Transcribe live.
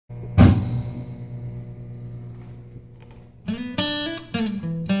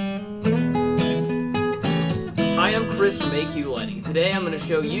Chris from AQLighting. Today I'm going to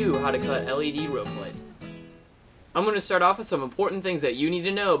show you how to cut LED rope light. I'm going to start off with some important things that you need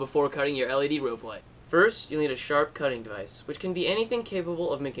to know before cutting your LED rope light. First, you'll need a sharp cutting device, which can be anything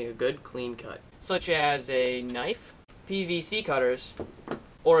capable of making a good, clean cut, such as a knife, PVC cutters,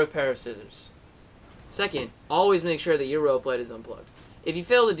 or a pair of scissors. Second, always make sure that your rope light is unplugged. If you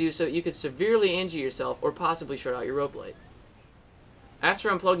fail to do so, you could severely injure yourself or possibly short out your rope light.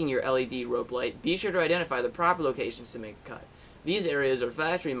 After unplugging your LED rope light, be sure to identify the proper locations to make the cut. These areas are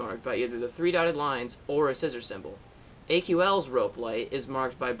factory marked by either the 3 dotted lines or a scissor symbol. AQL's rope light is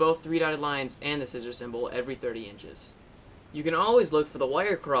marked by both 3 dotted lines and the scissor symbol every 30 inches. You can always look for the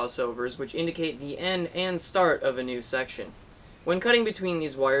wire crossovers, which indicate the end and start of a new section. When cutting between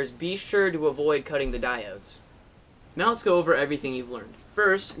these wires, be sure to avoid cutting the diodes. Now let's go over everything you've learned.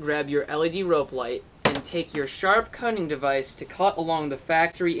 First, grab your LED rope light and take your sharp cutting device to cut along the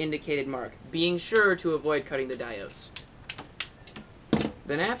factory indicated mark, being sure to avoid cutting the diodes.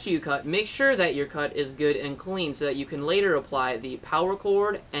 Then after you cut, make sure that your cut is good and clean so that you can later apply the power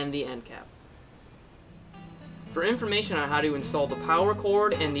cord and the end cap. For information on how to install the power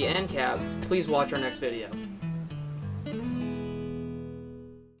cord and the end cap, please watch our next video.